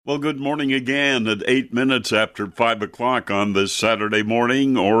Well, good morning again at 8 minutes after 5 o'clock on this Saturday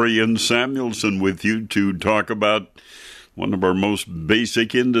morning. Orion Samuelson with you to talk about one of our most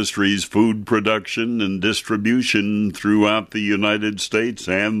basic industries, food production and distribution throughout the United States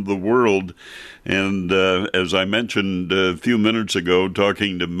and the world. And as I mentioned a few minutes ago,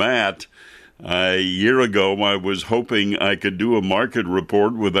 talking to Matt, a year ago I was hoping I could do a market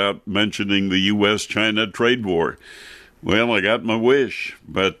report without mentioning the U.S.-China trade war. Well, I got my wish,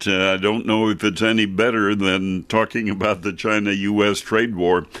 but I don't know if it's any better than talking about the China-U.S. trade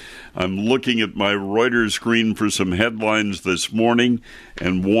war. I'm looking at my Reuters screen for some headlines this morning,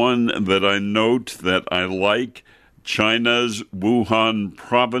 and one that I note that I like, China's Wuhan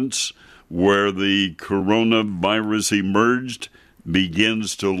province, where the coronavirus emerged,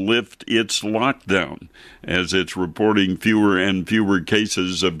 begins to lift its lockdown as it's reporting fewer and fewer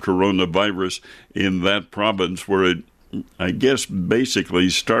cases of coronavirus in that province where it I guess basically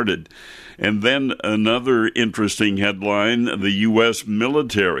started. And then another interesting headline, the U.S.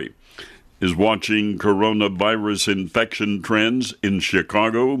 military is watching coronavirus infection trends in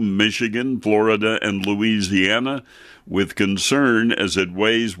Chicago, Michigan, Florida, and Louisiana with concern as it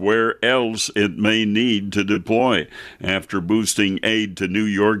weighs where else it may need to deploy after boosting aid to New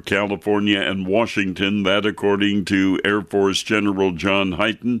York, California, and Washington. That according to Air Force General John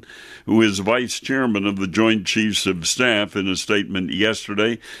Hyten, who is vice chairman of the Joint Chiefs of Staff. In a statement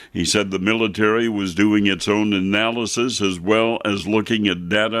yesterday, he said the military was doing its own analysis as well as looking at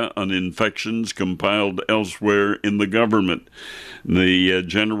data on infections compiled elsewhere in the government. The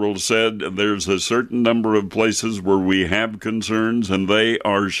general said there's a certain number of places where we have concerns, and they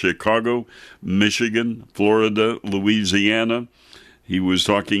are Chicago, Michigan, Florida, Louisiana. He was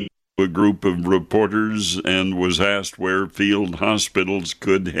talking to a group of reporters and was asked where field hospitals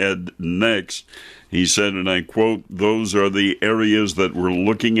could head next. He said, and I quote, "Those are the areas that we're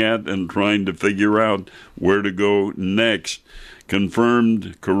looking at and trying to figure out where to go next."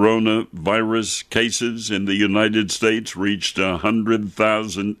 Confirmed coronavirus cases in the United States reached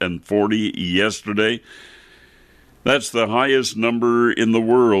 100,040 yesterday. That's the highest number in the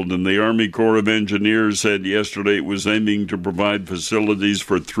world, and the Army Corps of Engineers said yesterday it was aiming to provide facilities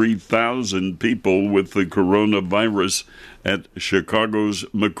for 3,000 people with the coronavirus at Chicago's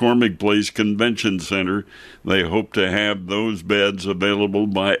McCormick Place Convention Center. They hope to have those beds available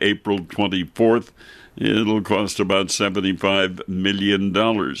by April 24th. It'll cost about $75 million.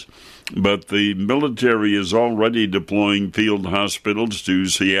 But the military is already deploying field hospitals to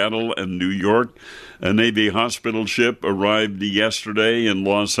Seattle and New York. A Navy hospital ship arrived yesterday in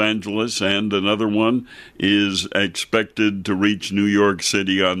Los Angeles, and another one is expected to reach New York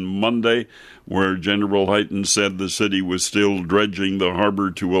City on Monday, where General Hyten said the city was still dredging the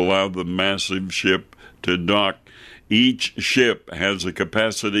harbor to allow the massive ship to dock. Each ship has a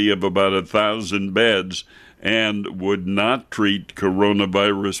capacity of about 1,000 beds and would not treat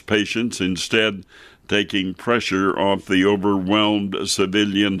coronavirus patients, instead taking pressure off the overwhelmed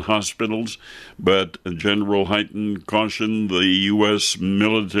civilian hospitals. But General Hyten cautioned the U.S.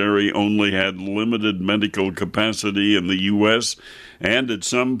 military only had limited medical capacity in the U.S., and at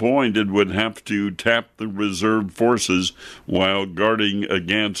some point it would have to tap the reserve forces while guarding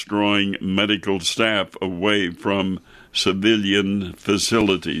against drawing medical staff away from civilian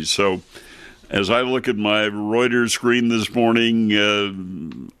facilities. So as I look at my Reuters screen this morning,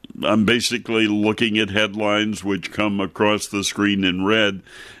 I'm basically looking at headlines which come across the screen in red,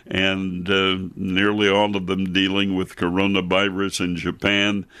 and nearly all of them dealing with coronavirus in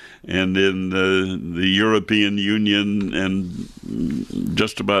Japan and in the European Union and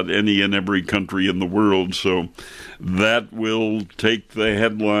just about any and every country in the world. So that will take the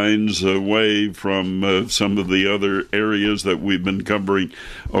headlines away from some of the other areas that we've been covering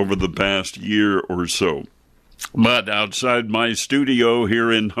over the past year or so. But outside my studio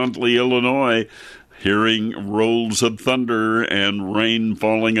here in Huntley, Illinois, hearing rolls of thunder and rain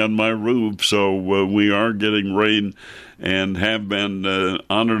falling on my roof. So we are getting rain and have been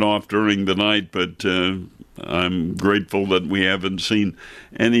on and off during the night, but I'm grateful that we haven't seen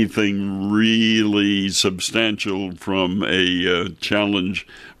anything really substantial from a challenge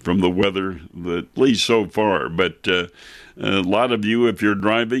from the weather, at least so far. But a lot of you, if you're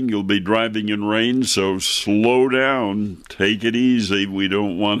driving, you'll be driving in rain, so slow down, take it easy. We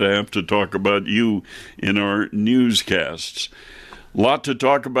don't want to have to talk about you in our newscasts. Lot to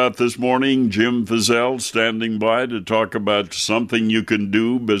talk about this morning. Jim Fizzell standing by to talk about something you can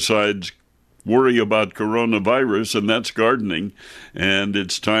do besides worry about coronavirus, and that's gardening. And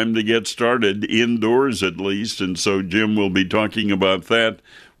it's time to get started, indoors at least, and so Jim will be talking about that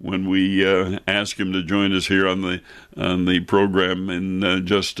when we ask him to join us here on the program in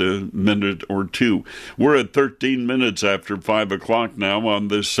just a minute or two. We're at 13 minutes after 5 o'clock now on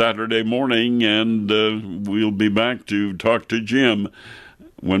this Saturday morning, and we'll be back to talk to Jim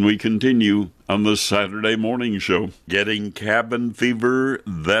when we continue on the Saturday morning show. Getting cabin fever,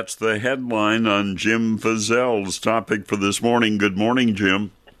 that's the headline on Jim Feazell's topic for this morning. Good morning,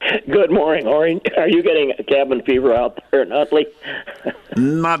 Jim. Good morning, Ori. Are you getting cabin fever out there in Utley?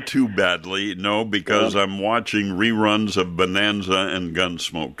 Not too badly, no, because I'm watching reruns of Bonanza and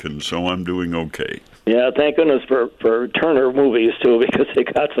Gunsmoke, and so I'm doing okay. Yeah, thank goodness for Turner movies too, because they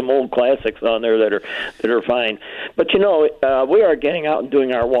got some old classics on there that are fine. But we are getting out and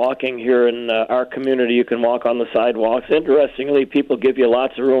doing our walking here in our community. You can walk on the sidewalks. Interestingly, people give you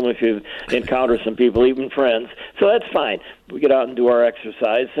lots of room if you encounter some people, even friends. So that's fine. We get out and do our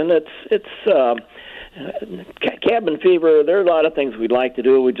exercise, and it's cabin fever. There are a lot of things we'd like to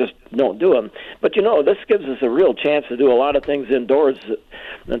do. We just don't do them. But this gives us a real chance to do a lot of things indoors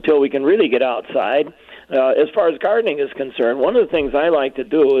until we can really get outside. As far as gardening is concerned, one of the things I like to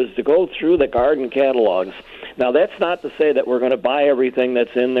do is to go through the garden catalogs. Now, that's not to say that we're going to buy everything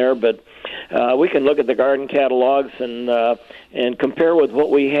that's in there, but we can look at the garden catalogs and compare with what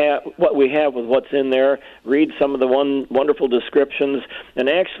we have with what's in there. Read some of the wonderful descriptions, and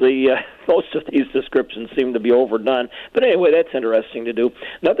actually, most of these descriptions seem to be overdone. But anyway, that's interesting to do.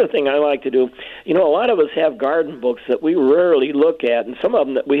 Another thing I like to do, a lot of us have garden books that we rarely look at, and some of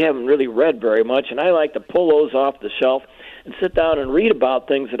them that we haven't really read very much. And I like to pull those off the shelf and sit down and read about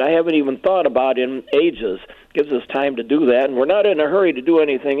things that I haven't even thought about in ages. Gives us time to do that, and we're not in a hurry to do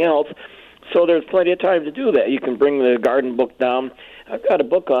anything else, so there's plenty of time to do that. You can bring the garden book down. I've got a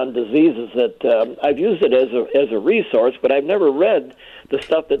book on diseases that I've used it as a resource, but I've never read the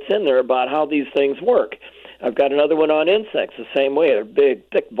stuff that's in there about how these things work. I've got another one on insects the same way. They're big,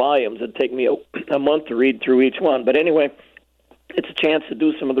 thick volumes. It'd take me a month to read through each one. But anyway, it's a chance to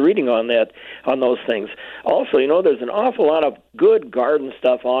do some of the reading on those things. Also, there's an awful lot of good garden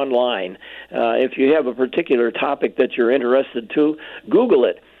stuff online. If you have a particular topic that you're interested to, Google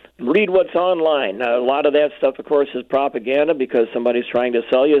it. Read what's online. Now, a lot of that stuff, of course, is propaganda because somebody's trying to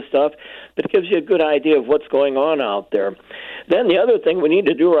sell you stuff, but it gives you a good idea of what's going on out there. Then the other thing we need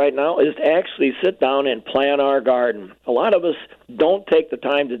to do right now is to actually sit down and plan our garden. A lot of us don't take the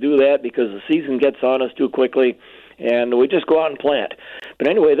time to do that because the season gets on us too quickly, and we just go out and plant. But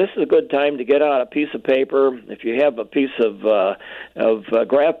anyway, this is a good time to get out a piece of paper. If you have a piece of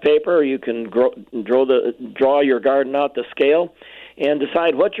graph paper, you can draw your garden out to scale and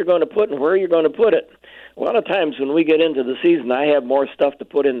decide what you're going to put and where you're going to put it. A lot of times when we get into the season, I have more stuff to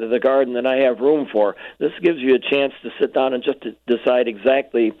put into the garden than I have room for. This gives you a chance to sit down and just to decide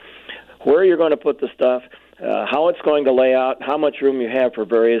exactly where you're going to put the stuff, how it's going to lay out, how much room you have for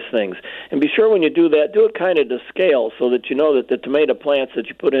various things. And be sure when you do that, do it kind of to scale so that you know that the tomato plants that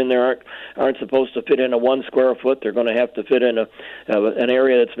you put in there aren't supposed to fit in a 1 square foot. They're going to have to fit in an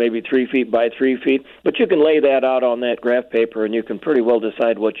area that's maybe 3 feet by 3 feet. But you can lay that out on that graph paper, and you can pretty well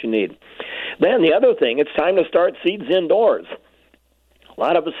decide what you need. Then the other thing, it's time to start seeds indoors. A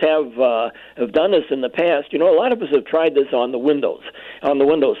lot of us have done this in the past. A lot of us have tried this on the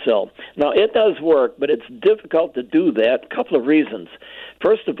windowsill. Now, it does work, but it's difficult to do that. A couple of reasons.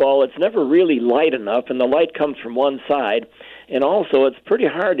 First of all, it's never really light enough, and the light comes from one side. And also, it's pretty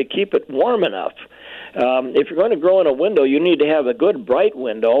hard to keep it warm enough. If you're going to grow in a window, you need to have a good, bright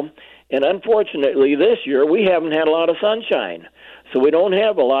window. And unfortunately, this year, we haven't had a lot of sunshine. So we don't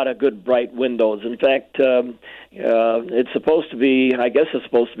have a lot of good, bright windows. In fact, it's supposed to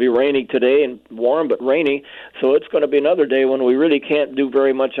be rainy today and warm but rainy. So it's going to be another day when we really can't do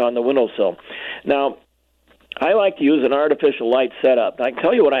very much on the windowsill. Now, I like to use an artificial light setup. I can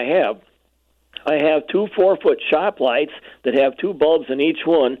tell you what I have. I have 2 4-foot shop lights that have 2 bulbs in each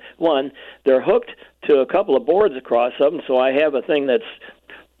one. They're hooked to a couple of boards across them, so I have a thing that's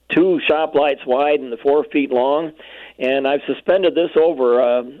 2 shop lights wide and 4 feet long. And I've suspended this over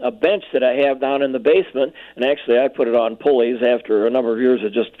a bench that I have down in the basement. And actually, I put it on pulleys after a number of years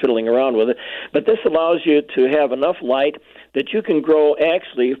of just fiddling around with it. But this allows you to have enough light that you can grow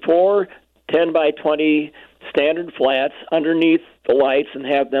actually 4 10 by 20 standard flats underneath the lights and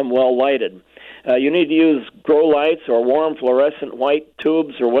have them well lighted. You need to use grow lights or warm fluorescent white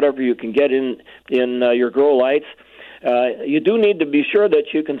tubes or whatever you can get in your grow lights. You do need to be sure that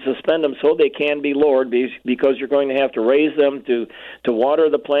you can suspend them so they can be lowered because you're going to have to raise them to water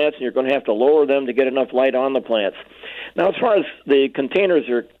the plants, and you're going to have to lower them to get enough light on the plants. Now, as far as the containers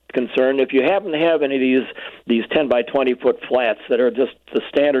are concerned, if you happen to have any of these 10 by 20 foot flats that are just the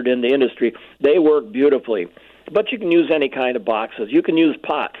standard in the industry, they work beautifully. But you can use any kind of boxes. You can use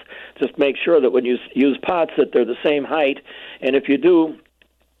pots. Just make sure that when you use pots that they're the same height. And if you do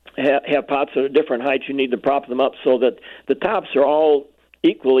have pots that are different heights, you need to prop them up so that the tops are all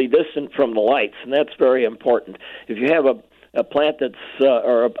equally distant from the lights, and that's very important. If you have a plant that's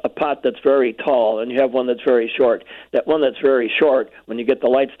or a pot that's very tall and you have one that's very short, that one that's very short, when you get the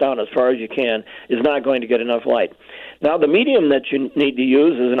lights down as far as you can, is not going to get enough light. Now, the medium that you need to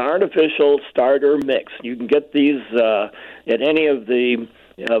use is an artificial starter mix. You can get these at any of the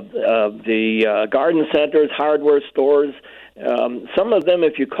garden centers, hardware stores. Some of them,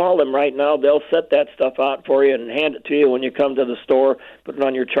 if you call them right now, they'll set that stuff out for you and hand it to you when you come to the store, put it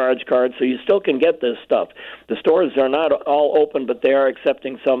on your charge card, so you still can get this stuff. The stores are not all open, but they are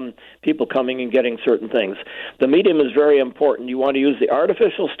accepting some people coming and getting certain things. The medium is very important. You want to use the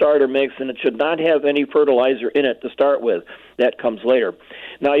artificial starter mix, and it should not have any fertilizer in it to start with. That comes later.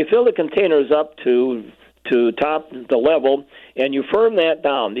 Now, you fill the containers up to top the level, and you firm that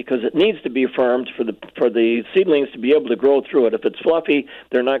down because it needs to be firmed for the seedlings to be able to grow through it. If it's fluffy,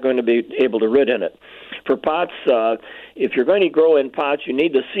 they're not going to be able to root in it. For pots, if you're going to grow in pots, you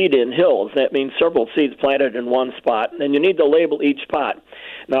need to seed in hills. That means several seeds planted in one spot, and you need to label each pot.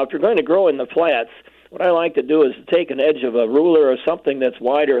 Now, if you're going to grow in the flats, what I like to do is take an edge of a ruler or something that's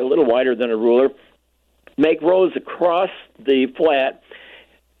wider, a little wider than a ruler, make rows across the flat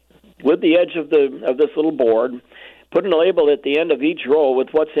with the edge of this little board, put a label at the end of each row with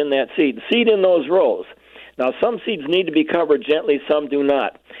what's in that seed. Seed in those rows. Now, some seeds need to be covered gently, some do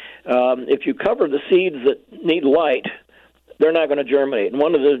not. If you cover the seeds that need light, they're not going to germinate. And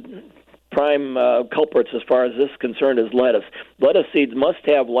one of the prime culprits as far as this is concerned is lettuce. Lettuce seeds must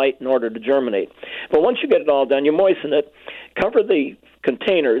have light in order to germinate. But once you get it all done, you moisten it, cover the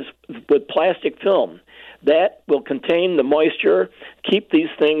containers with plastic film. That will contain the moisture, keep these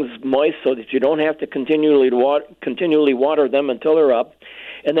things moist so that you don't have to continually water them until they're up,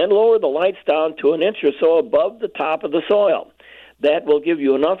 and then lower the lights down to an inch or so above the top of the soil. That will give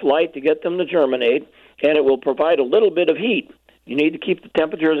you enough light to get them to germinate, and it will provide a little bit of heat. You need to keep the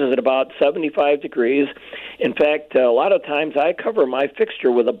temperatures at about 75 degrees. In fact, a lot of times I cover my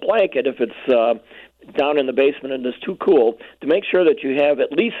fixture with a blanket if it's down in the basement and it's too cool, to make sure that you have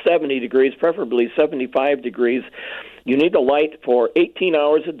at least 70 degrees, preferably 75 degrees. You need the light for 18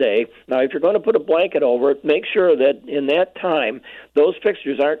 hours a day. Now, if you're going to put a blanket over it, make sure that in that time, those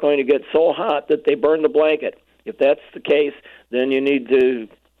fixtures aren't going to get so hot that they burn the blanket. If that's the case, then you need to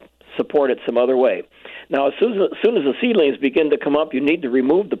support it some other way. Now, as soon as the seedlings begin to come up, you need to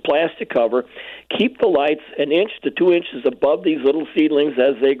remove the plastic cover. Keep the lights an inch to 2 inches above these little seedlings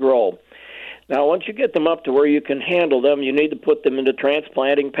as they grow. Now, once you get them up to where you can handle them, you need to put them into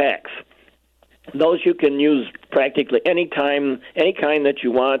transplanting packs. Those you can use practically any time, any kind that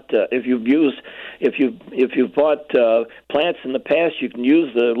you want. If you've bought plants in the past, you can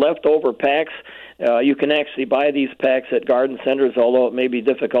use the leftover packs. You can actually buy these packs at garden centers, although it may be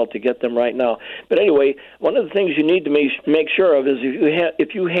difficult to get them right now. But anyway, one of the things you need to make sure of is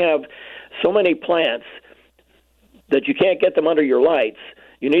if you have so many plants that you can't get them under your lights,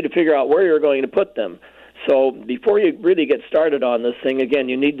 you need to figure out where you're going to put them. So before you really get started on this thing, again,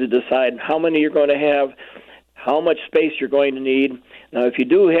 you need to decide how many you're going to have, how much space you're going to need. Now, if you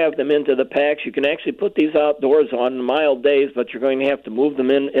do have them into the packs, you can actually put these outdoors on mild days, but you're going to have to move them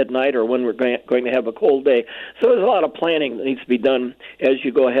in at night or when we're going to have a cold day. So there's a lot of planning that needs to be done as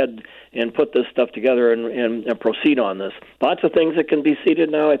you go ahead and put this stuff together and proceed on this. Lots of things that can be seeded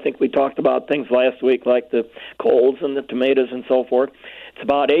now. I think we talked about things last week like the coals and the tomatoes and so forth. It's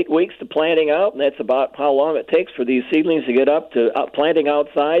about 8 weeks to planting out, and that's about how long it takes for these seedlings to get up to planting out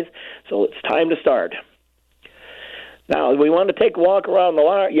size. So it's time to start. Now, we want to take a walk around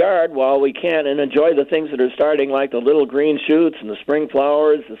the yard while we can and enjoy the things that are starting, like the little green shoots and the spring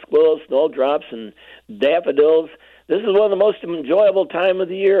flowers, the squirrels, snowdrops, and daffodils. This is one of the most enjoyable time of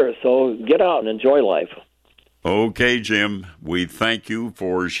the year, so get out and enjoy life. Okay, Jim, we thank you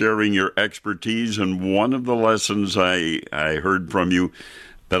for sharing your expertise, and one of the lessons I heard from you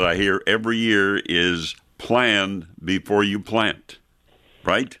that I hear every year is plan before you plant,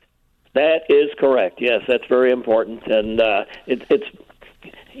 right? That is correct. Yes, that's very important, and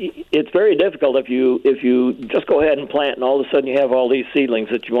it's very difficult if you just go ahead and plant, and all of a sudden you have all these seedlings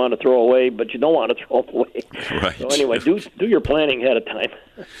that you want to throw away, but you don't want to throw them away. Right. So anyway, do your planning ahead of time.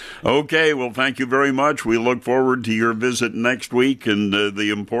 Okay. Well, thank you very much. We look forward to your visit next week, and the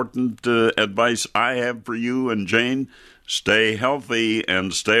important advice I have for you and Jane: stay healthy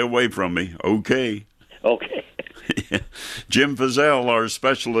and stay away from me. Okay. Okay. Jim Fizzell, our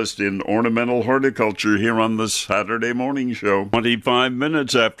specialist in ornamental horticulture, here on the Saturday Morning Show. 25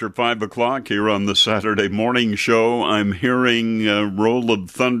 minutes after 5 o'clock here on the Saturday Morning Show. I'm hearing a roll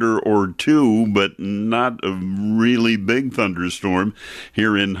of thunder or two, but not a really big thunderstorm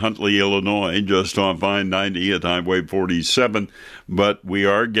here in Huntley, Illinois, just off I-90 at Highway 47. But we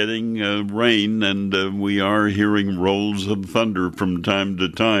are getting rain, and we are hearing rolls of thunder from time to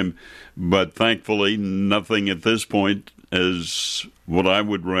time. But thankfully, nothing at this point as what I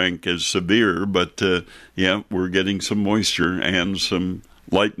would rank as severe. But, we're getting some moisture and some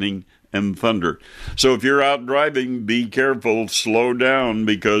lightning and thunder. So if you're out driving, be careful, slow down,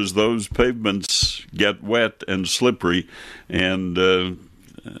 because those pavements get wet and slippery. And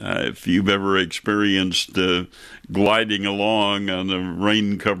if you've ever experienced gliding along on a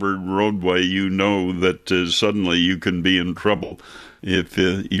rain-covered roadway, you know that suddenly you can be in trouble if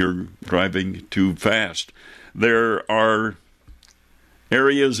you're driving too fast. There are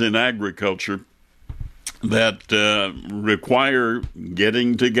areas in agriculture that require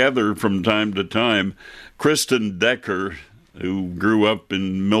getting together from time to time. Kristen Decker, who grew up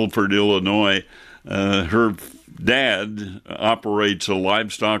in Milford, Illinois, her dad operates a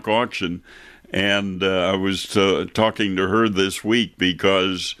livestock auction, and I was talking to her this week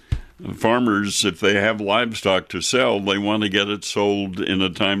because farmers, if they have livestock to sell, they want to get it sold in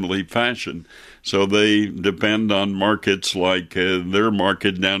a timely fashion. So they depend on markets like their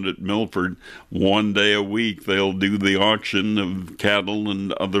market down at Milford. One day a week, they'll do the auction of cattle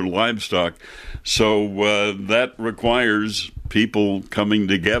and other livestock. So that requires people coming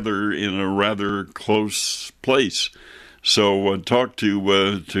together in a rather close place. So talk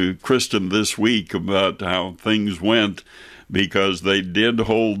to Kristen this week about how things went, because they did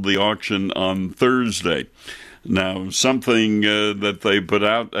hold the auction on Thursday. Now, something that they put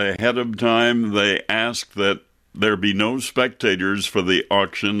out ahead of time, they asked that there be no spectators for the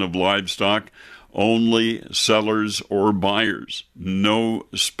auction of livestock, only sellers or buyers, no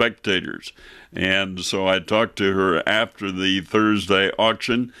spectators. And so I talked to her after the Thursday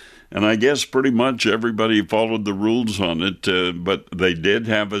auction, and I guess pretty much everybody followed the rules on it, but they did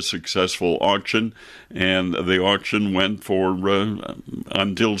have a successful auction, and the auction went for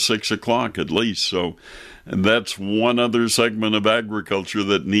until 6 o'clock at least. So that's one other segment of agriculture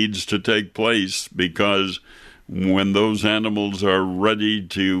that needs to take place, because when those animals are ready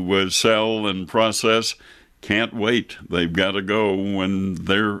to sell and process, can't wait. They've got to go when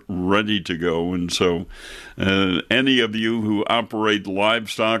they're ready to go. And so any of you who operate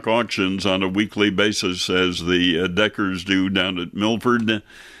livestock auctions on a weekly basis, as the Deckers do down at Milford,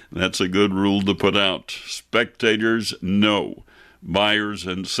 that's a good rule to put out. Spectators, no. Buyers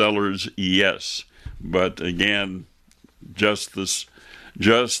and sellers, yes. But again, just the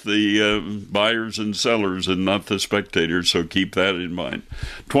buyers and sellers and not the spectators, so keep that in mind.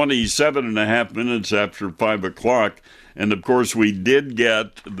 27 and a half minutes after 5 o'clock, and of course we did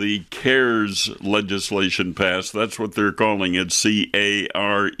get the CARES legislation passed. That's what they're calling it,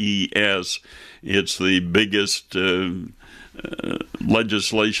 CARES. It's the biggest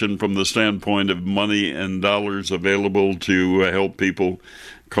legislation from the standpoint of money and dollars available to help people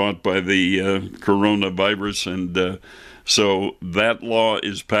caught by the coronavirus, and so that law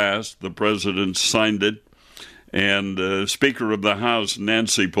is passed. The president signed it, and Speaker of the House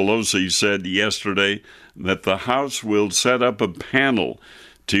Nancy Pelosi said yesterday that the House will set up a panel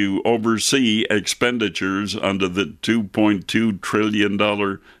to oversee expenditures under the $2.2 trillion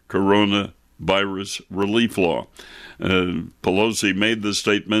coronavirus relief law. Pelosi made the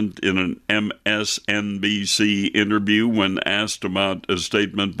statement in an MSNBC interview when asked about a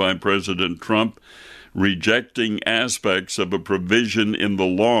statement by President Trump rejecting aspects of a provision in the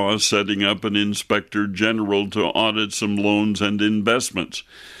law setting up an inspector general to audit some loans and investments.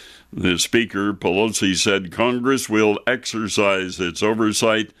 The Speaker, Pelosi, said Congress will exercise its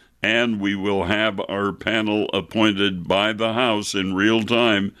oversight, and we will have our panel appointed by the House in real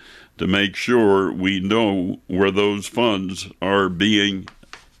time to make sure we know where those funds are being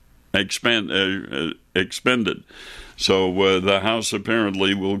expended. So the House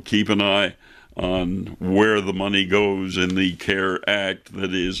apparently will keep an eye on where the money goes in the CARE Act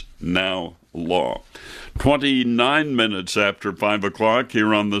that is now law. 29 minutes after 5 o'clock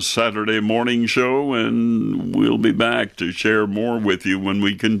here on the Saturday Morning Show, and we'll be back to share more with you when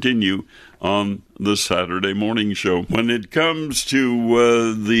we continue on the Saturday Morning Show. When it comes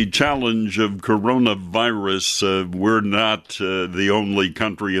to the challenge of coronavirus, we're not the only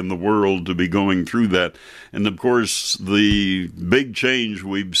country in the world to be going through that. And of course, the big change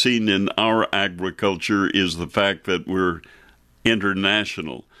we've seen in our agriculture is the fact that we're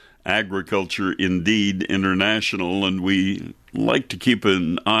international. Agriculture Indeed International, and we like to keep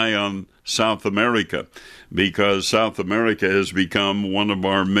an eye on South America because South America has become one of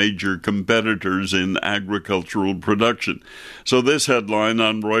our major competitors in agricultural production. So this headline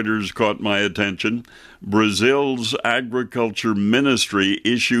on Reuters caught my attention. Brazil's agriculture ministry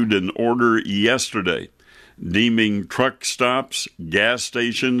issued an order yesterday deeming truck stops, gas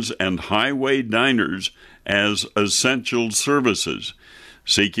stations, and highway diners as essential services,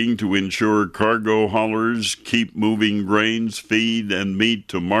 seeking to ensure cargo haulers keep moving grains, feed, and meat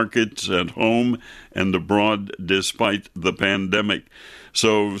to markets at home and abroad despite the pandemic.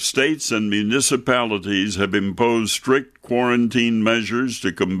 So states and municipalities have imposed strict quarantine measures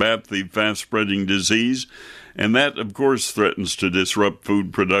to combat the fast-spreading disease, and that, of course, threatens to disrupt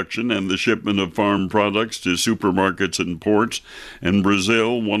food production and the shipment of farm products to supermarkets and ports. And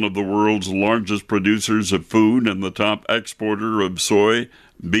Brazil, one of the world's largest producers of food and the top exporter of soy,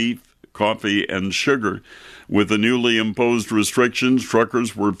 beef, coffee, and sugar. With the newly imposed restrictions,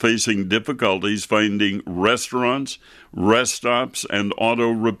 truckers were facing difficulties finding restaurants, rest stops, and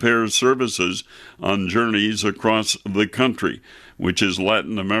auto repair services on journeys across the country, which is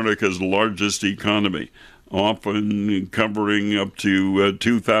Latin America's largest economy, often covering up to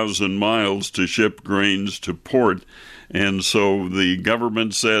 2,000 miles to ship grains to port. And so the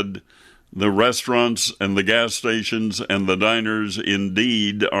government said the restaurants and the gas stations and the diners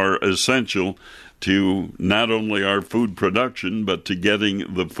indeed are essential to not only our food production, but to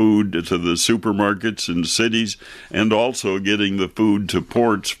getting the food to the supermarkets and cities, and also getting the food to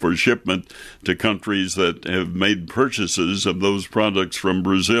ports for shipment to countries that have made purchases of those products from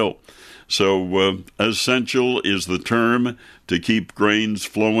Brazil. So essential is the term to keep grains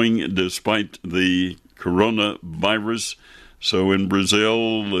flowing despite the coronavirus. So in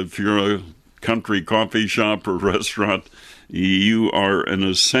Brazil, if you're a country coffee shop or restaurant, you are an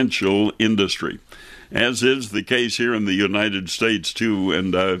essential industry, as is the case here in the United States, too.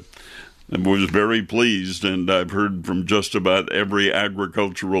 And I was very pleased, and I've heard from just about every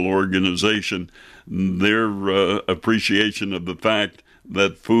agricultural organization their appreciation of the fact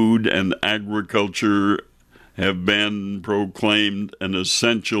that food and agriculture have been proclaimed an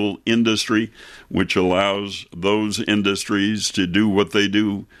essential industry, which allows those industries to do what they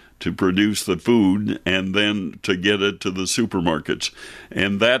do to produce the food and then to get it to the supermarkets.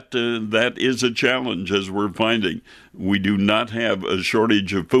 And that is a challenge, as we're finding. We do not have a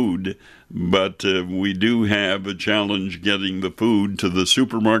shortage of food, but we do have a challenge getting the food to the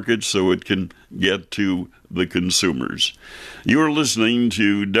supermarkets so it can get to the consumers. You're listening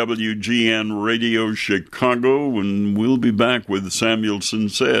to WGN Radio Chicago, and we'll be back with Samuelson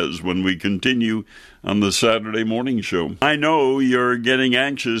Says when we continue on the Saturday morning show. I know you're getting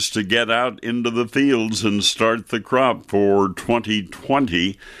anxious to get out into the fields and start the crop for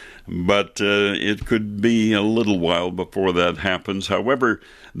 2020, but it could be a little while before that happens. However,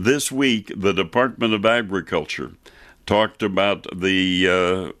 this week, the Department of Agriculture talked about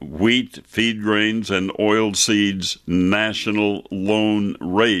the wheat, feed grains, and oilseeds national loan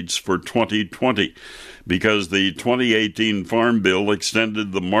rates for 2020 because the 2018 Farm Bill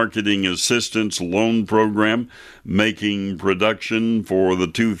extended the Marketing Assistance Loan Program, making production for the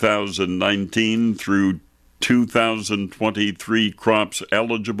 2019 through 2023 crops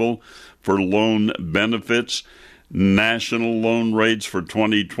eligible for loan benefits. National loan rates for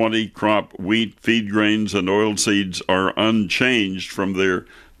 2020 crop wheat, feed grains, and oilseeds are unchanged from their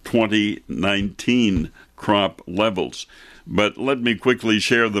 2019 crop levels. But let me quickly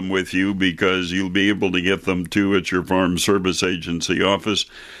share them with you because you'll be able to get them too at your Farm Service Agency office.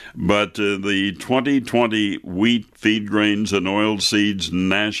 But the 2020 wheat, feed grains, and oilseeds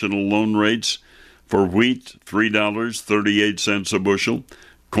national loan rates for wheat, $3.38 a bushel.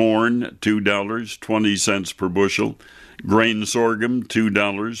 Corn, $2.20 per bushel. Grain sorghum,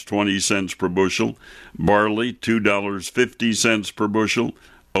 $2.20 per bushel. Barley, $2.50 per bushel.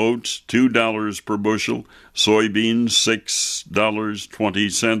 Oats, $2 per bushel. Soybeans,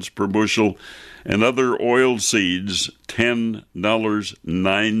 $6.20 per bushel. And other oil seeds,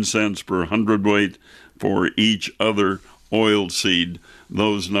 $10.09 per hundredweight for each other oil seed.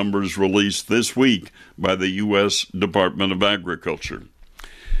 Those numbers released this week by the U.S. Department of Agriculture.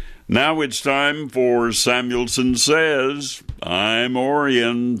 Now it's time for Samuelson Says. I'm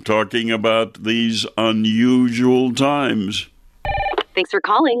Orion, talking about these unusual times. Thanks for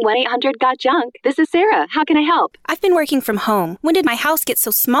calling 1-800-GOT-JUNK. This is Sarah. How can I help? I've been working from home. When did my house get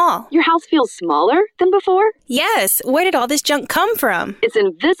so small? Your house feels smaller than before? Yes. Where did all this junk come from? It's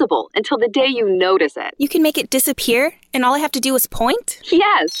invisible until the day you notice it. You can make it disappear, and all I have to do is point?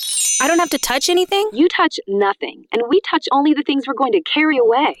 Yes. I don't have to touch anything? You touch nothing, and we touch only the things we're going to carry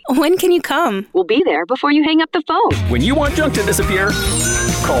away. When can you come? We'll be there before you hang up the phone. When you want junk to disappear,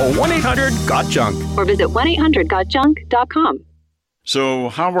 call 1-800-GOT-JUNK or visit 1-800-GOT-JUNK.com. So,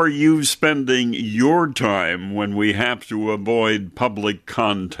 how are you spending your time when we have to avoid public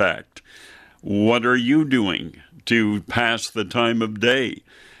contact? What are you doing to pass the time of day?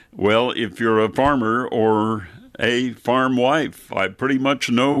 Well, if you're a farmer or a farm wife, I pretty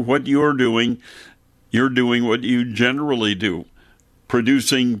much know what you're doing. You're doing what you generally do,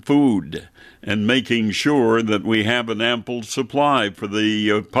 producing food and making sure that we have an ample supply for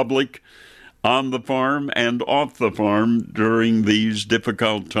the public on the farm and off the farm during these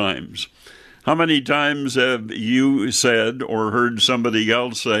difficult times. How many times have you said or heard somebody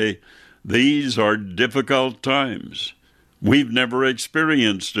else say, these are difficult times? We've never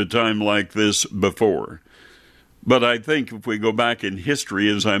experienced a time like this before. But I think if we go back in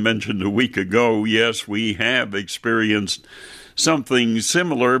history, as I mentioned a week ago, yes, we have experienced something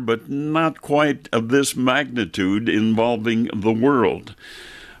similar, but not quite of this magnitude involving the world.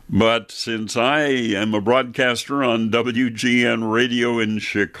 But since I am a broadcaster on WGN Radio in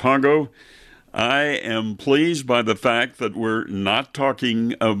Chicago, I am pleased by the fact that we're not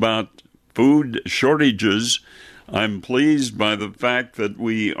talking about food shortages. I'm pleased by the fact that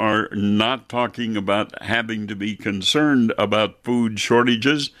we are not talking about having to be concerned about food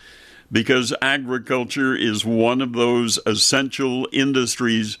shortages, because agriculture is one of those essential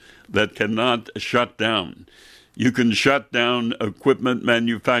industries that cannot shut down. You can shut down equipment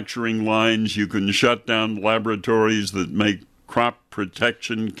manufacturing lines. You can shut down laboratories that make crop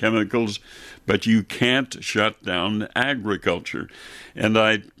protection chemicals, but you can't shut down agriculture. And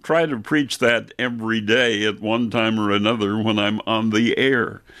I try to preach that every day at one time or another when I'm on the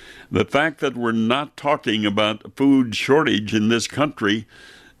air. The fact that we're not talking about food shortage in this country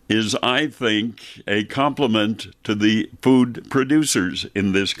is, I think, a compliment to the food producers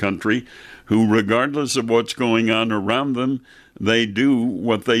in this country who, regardless of what's going on around them, they do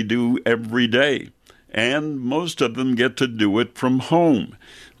what they do every day. And most of them get to do it from home.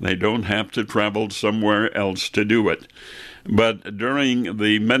 They don't have to travel somewhere else to do it. But during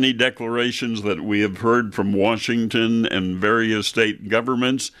the many declarations that we have heard from Washington and various state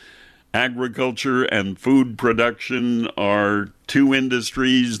governments, agriculture and food production are two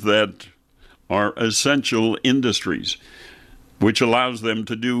industries that are essential industries, which allows them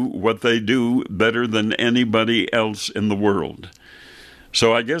to do what they do better than anybody else in the world.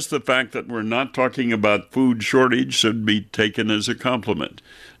 So I guess the fact that we're not talking about food shortage should be taken as a compliment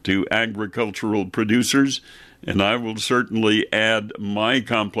to agricultural producers, and I will certainly add my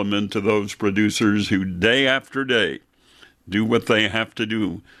compliment to those producers who day after day do what they have to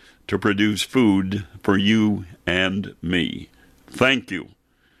do to produce food for you and me. Thank you.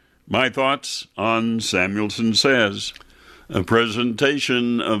 My thoughts on Samuelson Says. A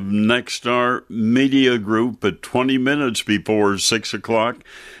presentation of Nexstar Media Group at 20 minutes before 6 o'clock.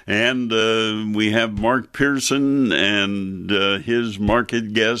 And we have Mark Pearson and his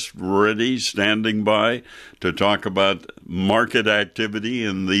market guest ready, standing by to talk about market activity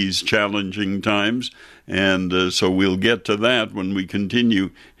in these challenging times. And so we'll get to that when we continue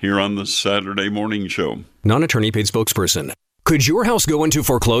here on the Saturday Morning Show. Non-attorney paid spokesperson. Could your house go into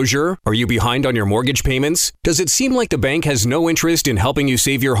foreclosure? Are you behind on your mortgage payments? Does it seem like the bank has no interest in helping you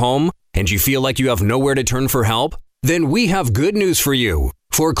save your home, and you feel like you have nowhere to turn for help? Then we have good news for you.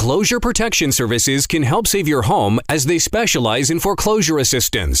 Foreclosure Protection Services can help save your home, as they specialize in foreclosure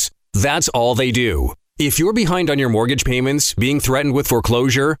assistance. That's all they do. If you're behind on your mortgage payments, being threatened with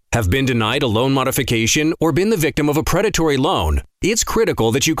foreclosure, have been denied a loan modification, or been the victim of a predatory loan, it's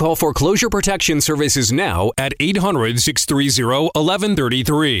critical that you call Foreclosure Protection Services now at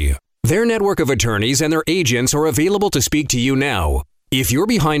 800-630-1133. Their network of attorneys and their agents are available to speak to you now. If you're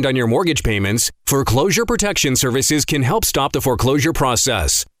behind on your mortgage payments, Foreclosure Protection Services can help stop the foreclosure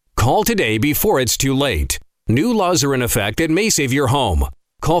process. Call today before it's too late. New laws are in effect that may save your home.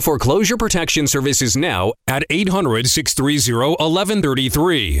 Call Foreclosure Protection Services now at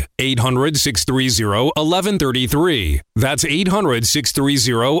 800-630-1133. 800-630-1133. That's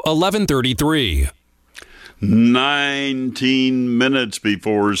 800-630-1133. 19 minutes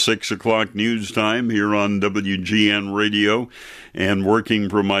before 6 o'clock news time here on WGN Radio, and working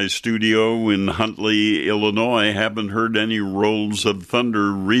from my studio in Huntley, Illinois. Haven't heard any rolls of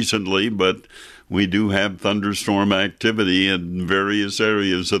thunder recently, but we do have thunderstorm activity in various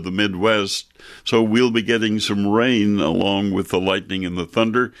areas of the Midwest, so we'll be getting some rain along with the lightning and the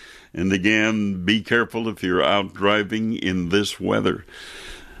thunder. And again, be careful if you're out driving in this weather.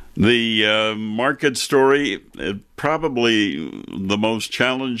 The market story, probably the most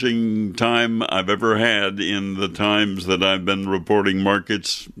challenging time I've ever had in the times that I've been reporting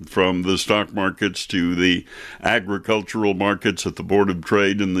markets, from the stock markets to the agricultural markets at the Board of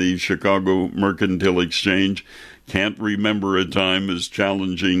Trade and the Chicago Mercantile Exchange. Can't remember a time as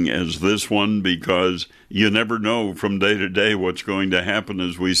challenging as this one, because you never know from day to day what's going to happen,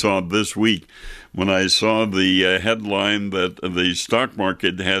 as we saw this week when I saw the headline that the stock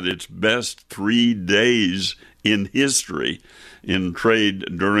market had its best 3 days in history in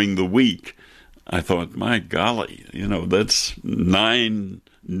trade during the week. I thought, my golly, that's 9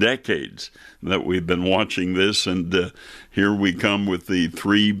 decades that we've been watching this, and here we come with the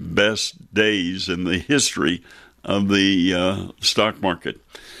 3 best days in the history of the stock market.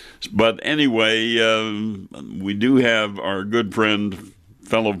 But anyway, we do have our good friend,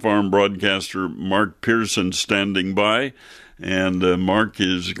 fellow farm broadcaster Mark Pearson standing by, and Mark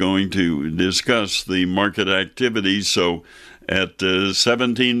is going to discuss the market activity. So at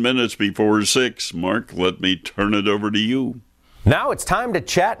 17 minutes before 6, Mark, let me turn it over to you. Now it's time to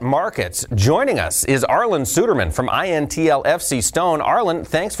chat markets. Joining us is Arlan Suderman from INTL FC Stone. Arlan,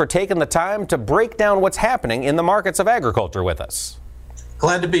 thanks for taking the time to break down what's happening in the markets of agriculture with us.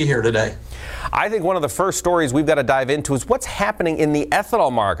 Glad to be here today. I think one of the first stories we've got to dive into is what's happening in the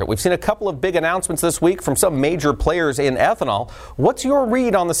ethanol market. We've seen a couple of big announcements this week from some major players in ethanol. What's your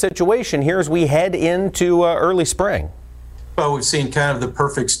read on the situation here as we head into early spring? Well, we've seen kind of the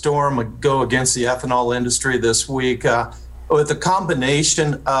perfect storm go against the ethanol industry this week. With the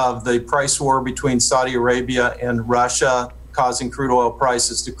combination of the price war between Saudi Arabia and Russia causing crude oil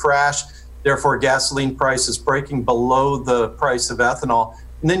prices to crash, therefore gasoline prices breaking below the price of ethanol.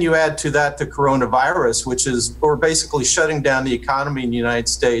 And then you add to that the coronavirus, which is, we're basically shutting down the economy in the United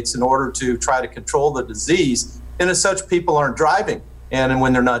States in order to try to control the disease. And as such, people aren't driving. And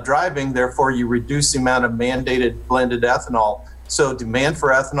when they're not driving, therefore you reduce the amount of mandated blended ethanol. So demand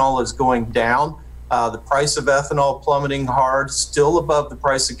for ethanol is going down. The price of ethanol plummeting hard, still above the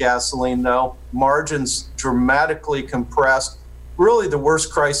price of gasoline though. Margins dramatically compressed. Really the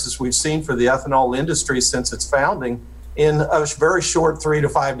worst crisis we've seen for the ethanol industry since its founding in a very short 3 to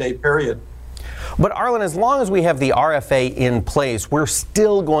 5 day period. But Arlan, as long as we have the RFA in place, we're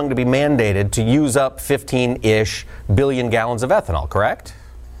still going to be mandated to use up 15-ish billion gallons of ethanol, correct?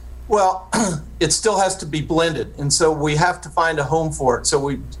 Well, it still has to be blended, and so we have to find a home for it.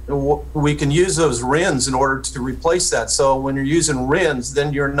 So we can use those RINs in order to replace that. So when you're using RINs,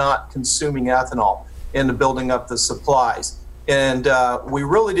 then you're not consuming ethanol into building up the supplies. And we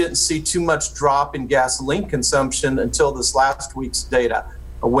really didn't see too much drop in gasoline consumption until this last week's data,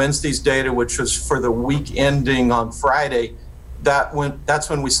 Wednesday's data, which was for the week ending on Friday. That's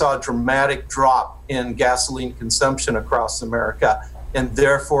when we saw a dramatic drop in gasoline consumption across America, and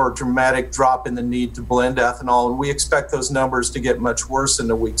therefore a dramatic drop in the need to blend ethanol. And we expect those numbers to get much worse in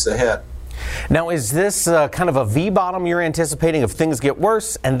the weeks ahead. Now, is this kind of a V-bottom you're anticipating if things get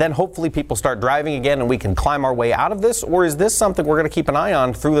worse and then hopefully people start driving again and we can climb our way out of this? Or is this something we're going to keep an eye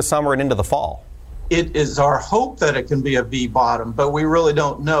on through the summer and into the fall? It is our hope that it can be a V-bottom, but we really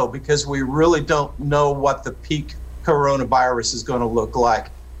don't know, because we really don't know what the peak coronavirus is going to look like.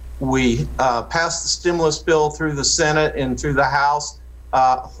 We passed the stimulus bill through the Senate and through the House,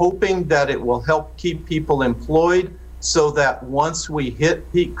 hoping that it will help keep people employed, so that once we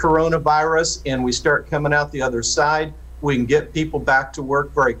hit peak coronavirus and we start coming out the other side, we can get people back to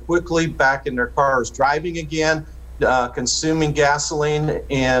work very quickly, back in their cars driving again, consuming gasoline,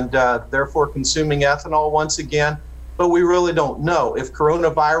 and therefore consuming ethanol once again. But we really don't know. If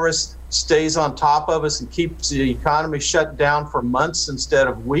coronavirus stays on top of us and keeps the economy shut down for months instead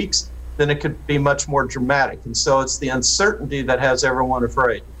of weeks, then it could be much more dramatic. And so it's the uncertainty that has everyone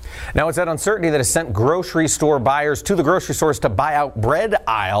afraid. Now, it's that uncertainty that has sent grocery store buyers to the grocery stores to buy out bread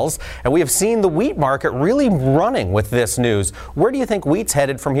aisles. And we have seen the wheat market really running with this news. Where do you think wheat's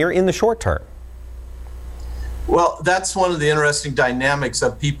headed from here in the short term? Well, that's one of the interesting dynamics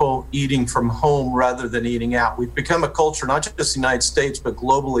of people eating from home rather than eating out. We've become a culture, not just the United States, but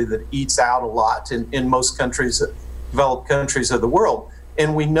globally, that eats out a lot in most countries, developed countries of the world.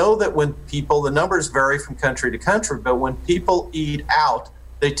 And we know that when people, the numbers vary from country to country, but when people eat out,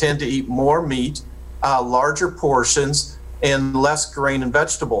 they tend to eat more meat, larger portions and less grain and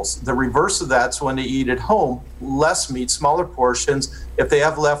vegetables. The reverse of that's when they eat at home, less meat, smaller portions. If they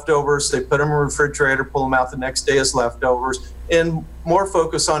have leftovers, they put them in the refrigerator, pull them out the next day as leftovers, and more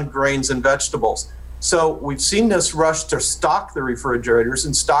focus on grains and vegetables. So we've seen this rush to stock the refrigerators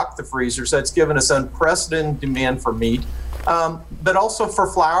and stock the freezers. That's given us unprecedented demand for meat, but also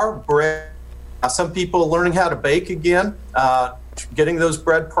for flour, bread. Some people are learning how to bake again, getting those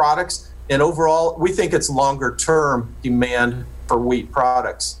bread products. And overall, we think it's longer-term demand for wheat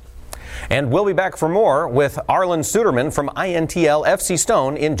products. And we'll be back for more with Arlan Suderman from INTL FC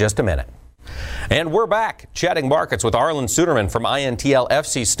Stone in just a minute. And we're back chatting markets with Arlan Suderman from INTL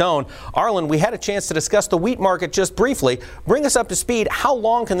FC Stone. Arlan, we had a chance to discuss the wheat market just briefly. Bring us up to speed. How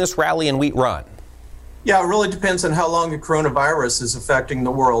long can this rally in wheat run? Yeah, it really depends on how long the coronavirus is affecting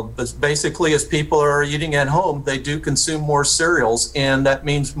the world. But basically, as people are eating at home, they do consume more cereals, and that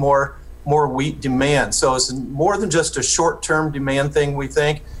means more wheat demand. So it's more than just a short-term demand thing, we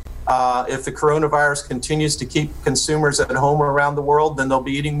think. If the coronavirus continues to keep consumers at home around the world, then they'll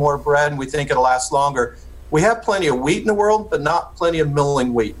be eating more bread, and we think it'll last longer. We have plenty of wheat in the world, but not plenty of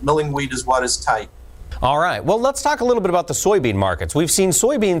milling wheat. Milling wheat is what is tight. All right. Well, let's talk a little bit about the soybean markets. We've seen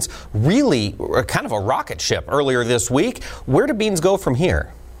soybeans really kind of a rocket ship earlier this week. Where do beans go from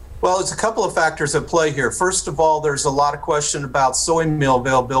here? Well, there's a couple of factors at play here. First of all, there's a lot of question about soy meal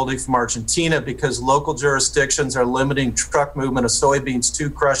availability from Argentina because local jurisdictions are limiting truck movement of soybeans to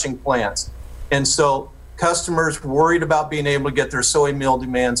crushing plants. And so customers worried about being able to get their soy meal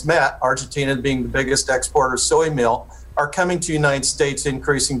demands met, Argentina being the biggest exporter of soy meal, are coming to the United States,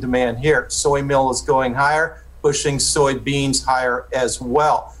 increasing demand here. Soy meal is going higher, pushing soybeans higher as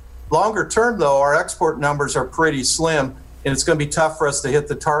well. Longer term, though, our export numbers are pretty slim, and it's going to be tough for us to hit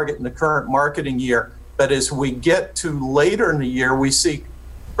the target in the current marketing year. But as we get to later in the year, we see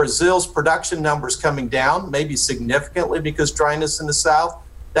Brazil's production numbers coming down, maybe significantly because dryness in the south.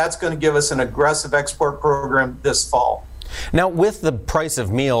 That's going to give us an aggressive export program this fall. Now, with the price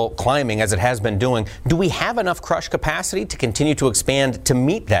of meal climbing as it has been doing, do we have enough crush capacity to continue to expand to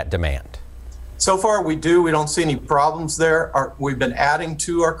meet that demand? So far, we do. We don't see any problems there. We've been adding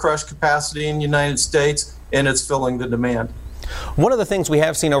to our crush capacity in the United States, and it's filling the demand. One of the things we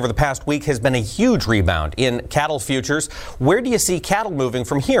have seen over the past week has been a huge rebound in cattle futures. Where do you see cattle moving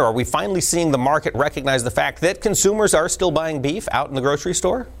from here? Are we finally seeing the market recognize the fact that consumers are still buying beef out in the grocery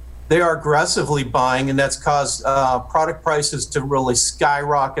store? They are aggressively buying, and that's caused product prices to really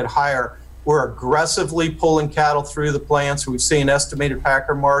skyrocket higher. We're aggressively pulling cattle through the plants. We've seen estimated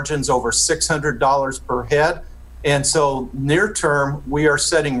packer margins over $600 per head. And so near term, we are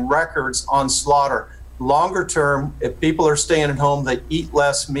setting records on slaughter. Longer term, if people are staying at home, they eat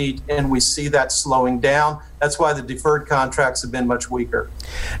less meat, and we see that slowing down. That's why the deferred contracts have been much weaker.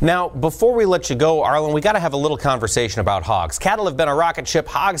 Now, before we let you go, Arlan, we got to have a little conversation about hogs. Cattle have been a rocket ship.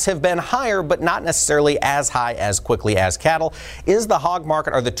 Hogs have been higher, but not necessarily as high as quickly as cattle. Is the hog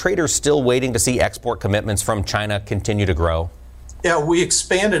market, are the traders still waiting to see export commitments from China continue to grow? Yeah, we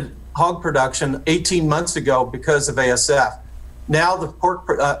expanded hog production 18 months ago because of ASF. Now the pork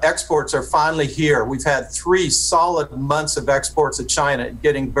exports are finally here. We've had 3 solid months of exports to China,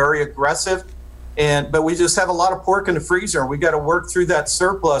 getting very aggressive. But we just have a lot of pork in the freezer. We got to work through that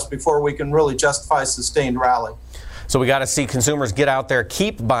surplus before we can really justify sustained rally. So we got to see consumers get out there,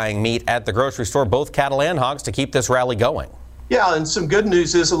 keep buying meat at the grocery store, both cattle and hogs, to keep this rally going. Yeah, and some good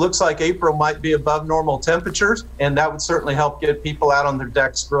news is it looks like April might be above normal temperatures, and that would certainly help get people out on their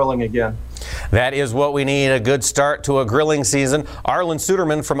decks grilling again. That is what we need, a good start to a grilling season. Arlan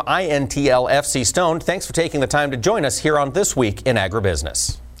Suderman from INTL FC Stone, thanks for taking the time to join us here on This Week in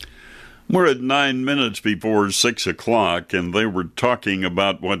Agribusiness. We're at 9 minutes before 6 o'clock, and they were talking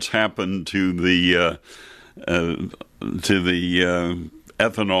about what's happened to the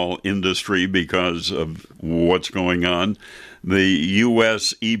ethanol industry because of what's going on. The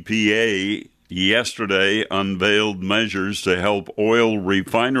U.S. EPA yesterday unveiled measures to help oil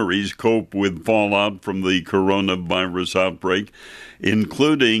refineries cope with fallout from the coronavirus outbreak,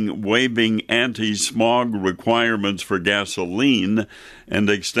 including waiving anti-smog requirements for gasoline and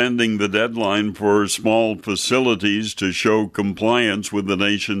extending the deadline for small facilities to show compliance with the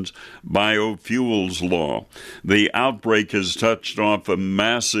nation's biofuels law. The outbreak has touched off a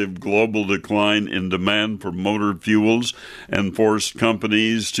massive global decline in demand for motor fuels and forced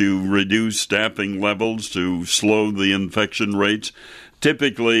companies to reduce staffing levels to slow the infection rates.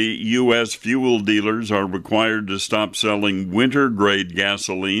 Typically, U.S. fuel dealers are required to stop selling winter-grade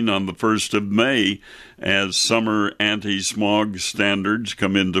gasoline on the 1st of May as summer anti-smog standards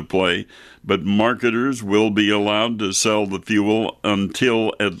come into play, but marketers will be allowed to sell the fuel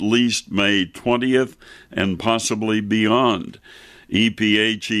until at least May 20th and possibly beyond.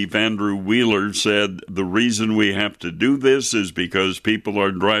 EPA Chief Andrew Wheeler said the reason we have to do this is because people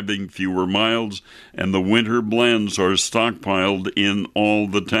are driving fewer miles and the winter blends are stockpiled in all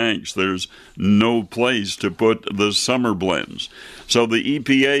the tanks. There's no place to put the summer blends. So the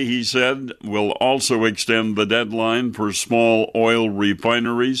EPA, he said, will also extend the deadline for small oil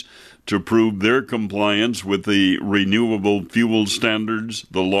refineries to prove their compliance with the renewable fuel standards,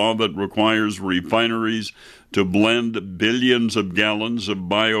 the law that requires refineries to blend billions of gallons of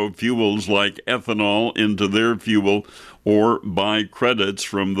biofuels like ethanol into their fuel or buy credits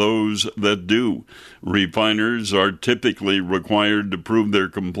from those that do. Refiners are typically required to prove their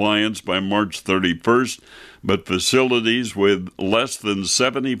compliance by March 31st, but facilities with less than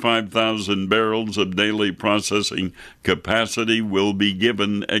 75,000 barrels of daily processing capacity will be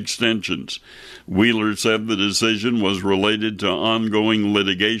given extensions. Wheeler said the decision was related to ongoing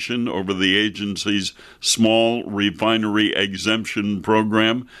litigation over the agency's small refinery exemption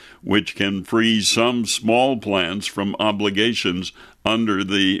program, which can free some small plants from obligations under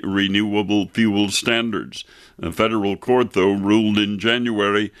the renewable fuel standards. A federal court, though, ruled in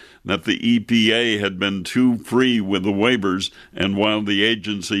January that the EPA had been too free with the waivers, and while the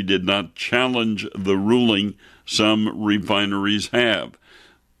agency did not challenge the ruling, some refineries have.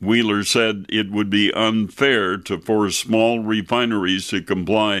 Wheeler said it would be unfair to force small refineries to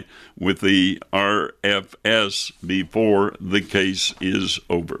comply with the RFS before the case is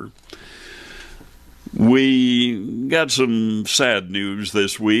over. We got some sad news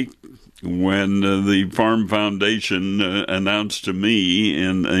this week when the Farm Foundation announced to me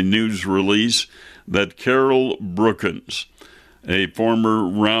in a news release that Carol Brookins, a former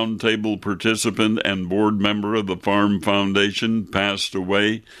roundtable participant and board member of the Farm Foundation, passed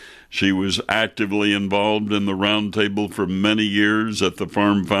away. She was actively involved in the roundtable for many years at the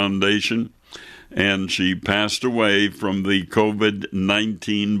Farm Foundation, and she passed away from the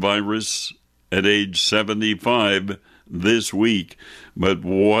COVID-19 virus at age 75 this week. But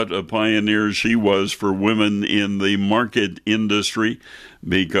what a pioneer she was for women in the market industry,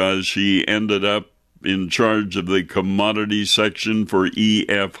 because she ended up in charge of the commodity section for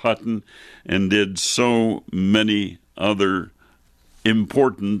E.F. Hutton and did so many other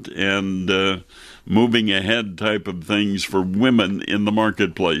important and moving ahead type of things for women in the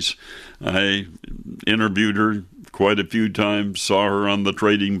marketplace. I interviewed her quite a few times, saw her on the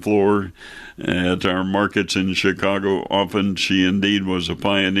trading floor at our markets in Chicago. Often she indeed was a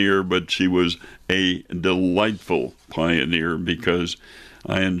pioneer, but she was a delightful pioneer because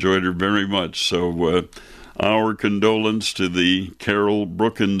I enjoyed her very much. So our condolence to the Carol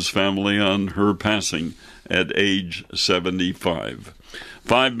Brookins family on her passing at age 75.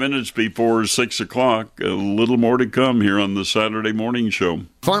 5 minutes before 6 o'clock, a little more to come here on the Saturday Morning Show.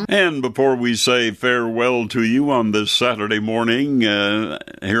 And before we say farewell to you on this Saturday morning,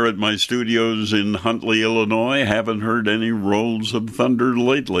 here at my studios in Huntley, Illinois, haven't heard any rolls of thunder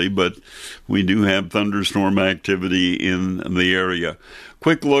lately, but we do have thunderstorm activity in the area.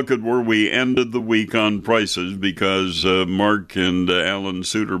 Quick look at where we ended the week on prices, because Mark and Alan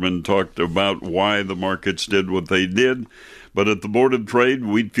Suderman talked about why the markets did what they did. But at the Board of Trade,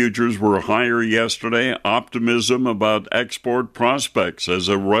 wheat futures were higher yesterday. Optimism about export prospects as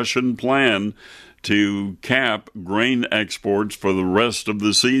a Russian plan to cap grain exports for the rest of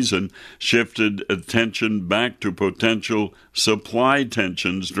the season shifted attention back to potential supply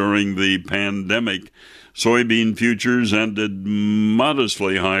tensions during the pandemic. Soybean futures ended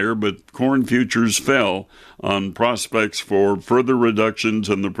modestly higher, but corn futures fell on prospects for further reductions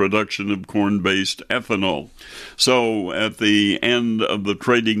in the production of corn-based ethanol. So at the end of the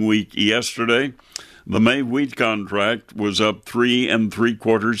trading week yesterday, the May wheat contract was up 3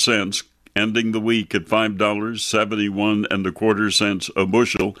 3/4 cents, ending the week at $5.71 1/4 a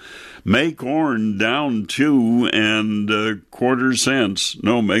bushel. May corn down 2 1/4 cents.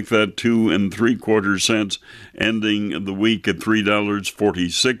 No, make that 2 3/4 cents, ending the week at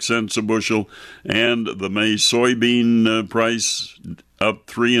 $3.46 a bushel. And the May soybean price up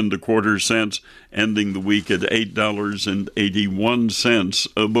 3 1/4 cents, ending the week at $8.81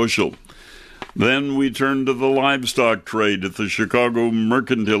 a bushel. Then we turn to the livestock trade at the Chicago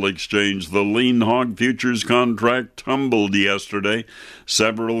Mercantile Exchange. The lean hog futures contract tumbled yesterday.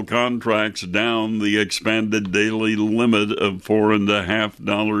 Several contracts down the expanded daily limit of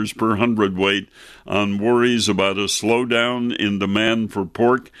 $4.50 per hundredweight. on worries about a slowdown in demand for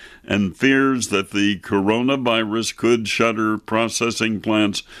pork and fears that the coronavirus could shutter processing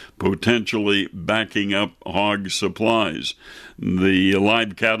plants, potentially backing up hog supplies. The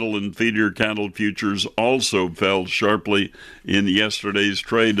live cattle and feeder cattle futures also fell sharply in yesterday's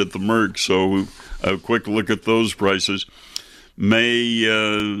trade at the Merc, so a quick look at those prices.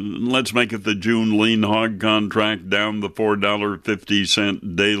 Let's make it the June lean hog contract down the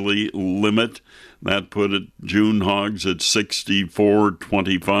 $4.50 daily limit. That put it June hogs at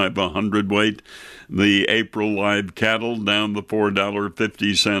 $64.25 a hundredweight. The April live cattle down the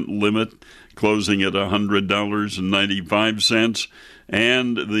 $4.50 limit, closing at $100.95.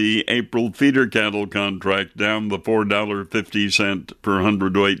 And the April feeder cattle contract down the $4.50 per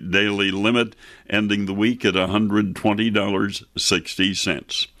hundredweight daily limit, ending the week at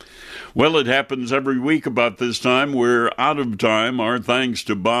 $120.60. Well, it happens every week about this time. We're out of time. Our thanks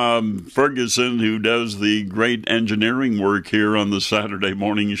to Bob Ferguson, who does the great engineering work here on the Saturday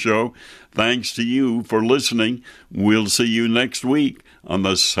Morning Show. Thanks to you for listening. We'll see you next week on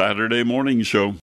the Saturday Morning Show.